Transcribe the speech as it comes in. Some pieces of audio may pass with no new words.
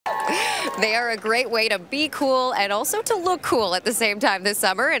They are a great way to be cool and also to look cool at the same time this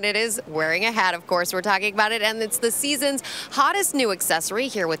summer, and it is wearing a hat, of course. We're talking about it, and it's the season's hottest new accessory.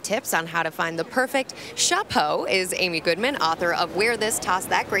 Here with tips on how to find the perfect chapeau is Amy Goodman, author of Wear This, Toss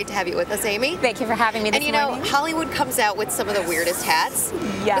That. Great to have you with us, Amy. Thank you for having me this morning. And you know, Hollywood comes out with some of the weirdest hats,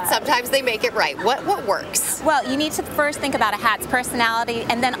 but sometimes they make it right. What works? Well, you need to first think about a hat's personality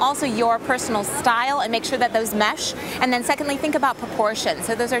and then also your personal style and make sure that those mesh. And then secondly, think about proportion.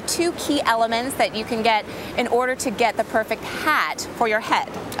 So those are two key elements that you can get in order to get the perfect hat for your head.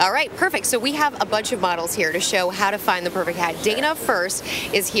 All right, perfect. So we have a bunch of models here to show how to find the perfect hat. Dana first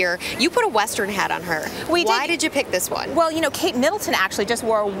is here. You put a Western hat on her. Why did you pick this one? Well, you know, Kate Middleton actually just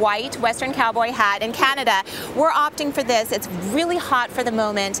wore a white Western cowboy hat in Canada. We're opting for this. It's really hot for the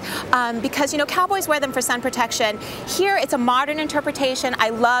moment because, you know, cowboys wear them for sun protection. Here, it's a modern interpretation. I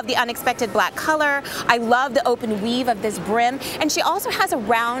love the unexpected black color. I love the open weave of this brim. And she also has a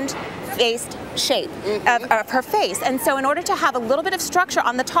round-faced shape of her face. And so in order to have a little bit of structure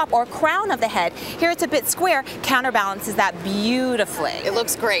on the top or crown of the head, here it's a bit square, counterbalances that beautifully. It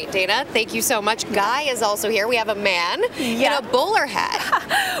looks great, Dana. Thank you so much. Guy is also here. We have a man in a bowler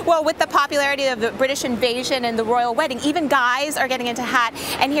hat. Well, with the popularity of the British invasion and the royal wedding, even guys are getting into hat.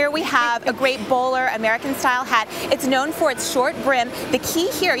 And here we have a great bowler American style hat. It's known for its short brim. The key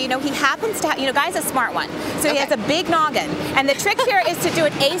here, you know, he happens to have, you know, Guy's a smart one. So he has a big noggin. And the trick here is to do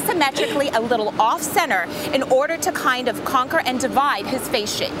it asymmetrically, a little off center, in order to kind of conquer and divide his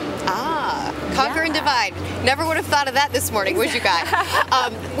face shape. Ah, conquer and divide. Never would have thought of that this morning, would you,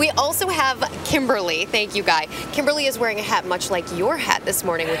 Guy? We also have Kimberly. Thank you, Guy. Kimberly is wearing a hat much like your hat this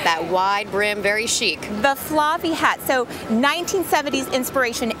morning with that wide brim, very chic. The floppy hat. So 1970s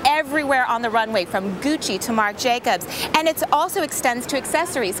inspiration everywhere on the runway, from Gucci to Marc Jacobs. And it also extends to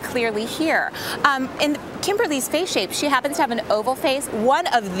accessories, clearly here. In Kimberly's face shape, she happens to have an oval face, one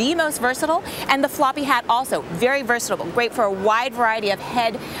of the most versatile, and the floppy hat also very versatile, great for a wide variety of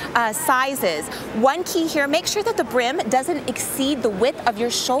head sizes. One key here, make sure that the brim doesn't exceed the width of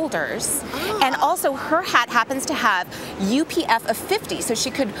your shoulders. And also her hat happens to have UPF of 50, so she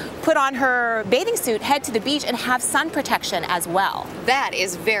could put on her bathing suit, head to the beach, and have sun protection as well. That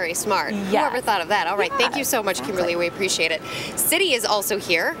is very smart. Whoever thought of that? All right, thank you so much, Kimberly. We appreciate it. City is also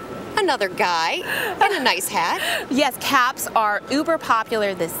here. Another guy in a nice hat. Yes, caps are uber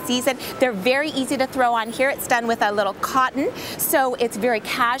popular this season. They're very easy to throw on here. It's done with a little cotton, so it's very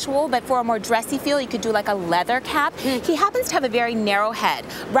casual, but for a more dressy feel, you could do like a leather cap. He happens to have a very narrow head,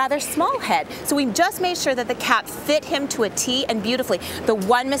 rather small head, so we just made sure that the cap fit him to a T and beautifully. The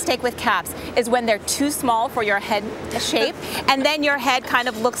one mistake with caps is when they're too small for your head shape, and then your head kind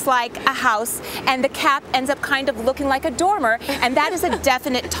of looks like a house, and the cap ends up kind of looking like a dormer, and that is a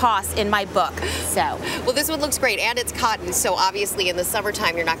definite toss in my book. So, well, this one looks great, and it's cotton, so obviously in the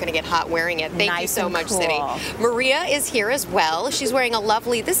summertime you're not going to get hot wearing it. Thank you so much, City. Maria is here as well. She's wearing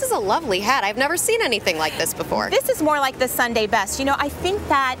this is a lovely hat. I've never seen anything like this before. This is more like the Sunday best. You know, I think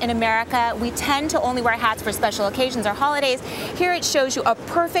that in America we tend to only wear hats for special occasions or holidays. Here it shows you a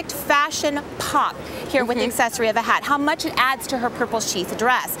perfect fashion pop here with the accessory of a hat, how much it adds to her purple sheath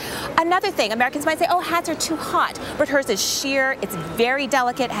dress. Another thing, Americans might say, oh, hats are too hot, but hers is sheer, it's very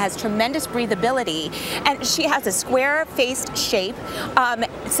delicate, has tremendous breathability, and she has a square-faced shape.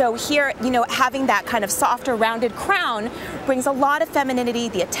 So here, you know, having that kind of softer, rounded crown brings a lot of femininity,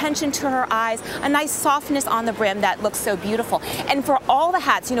 the attention to her eyes, a nice softness on the brim that looks so beautiful. And for all the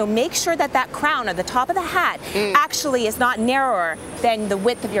hats, you know, make sure that that crown or the top of the hat actually is not narrower than the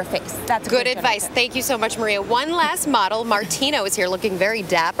width of your face. That's good advice. Thank you so much, Maria. One last model, Martino, is here looking very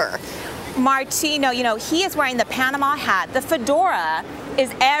dapper. Martino, you know, he is wearing the Panama hat. The fedora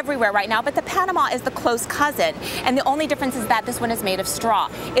is everywhere right now, but the Panama is the close cousin, and the only difference is that this one is made of straw.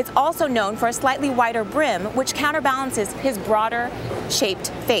 It's also known for a slightly wider brim, which counterbalances his broader shaped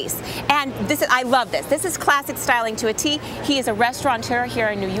face. And this is, I love this. This is classic styling to a T. He is a restaurateur here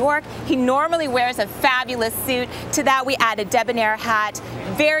in New York. He normally wears a fabulous suit. To that we add a debonair hat,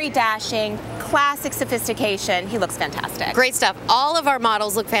 very dashing, classic sophistication. He looks fantastic. Great stuff. All of our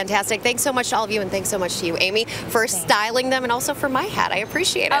models look fantastic. Thanks so much to all of you, and thanks so much to you, Amy, for styling them, and also for my hat. I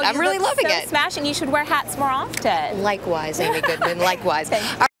appreciate it. I'm really loving it. Smashing. You should wear hats more often. Likewise, Amy Goodman. Likewise.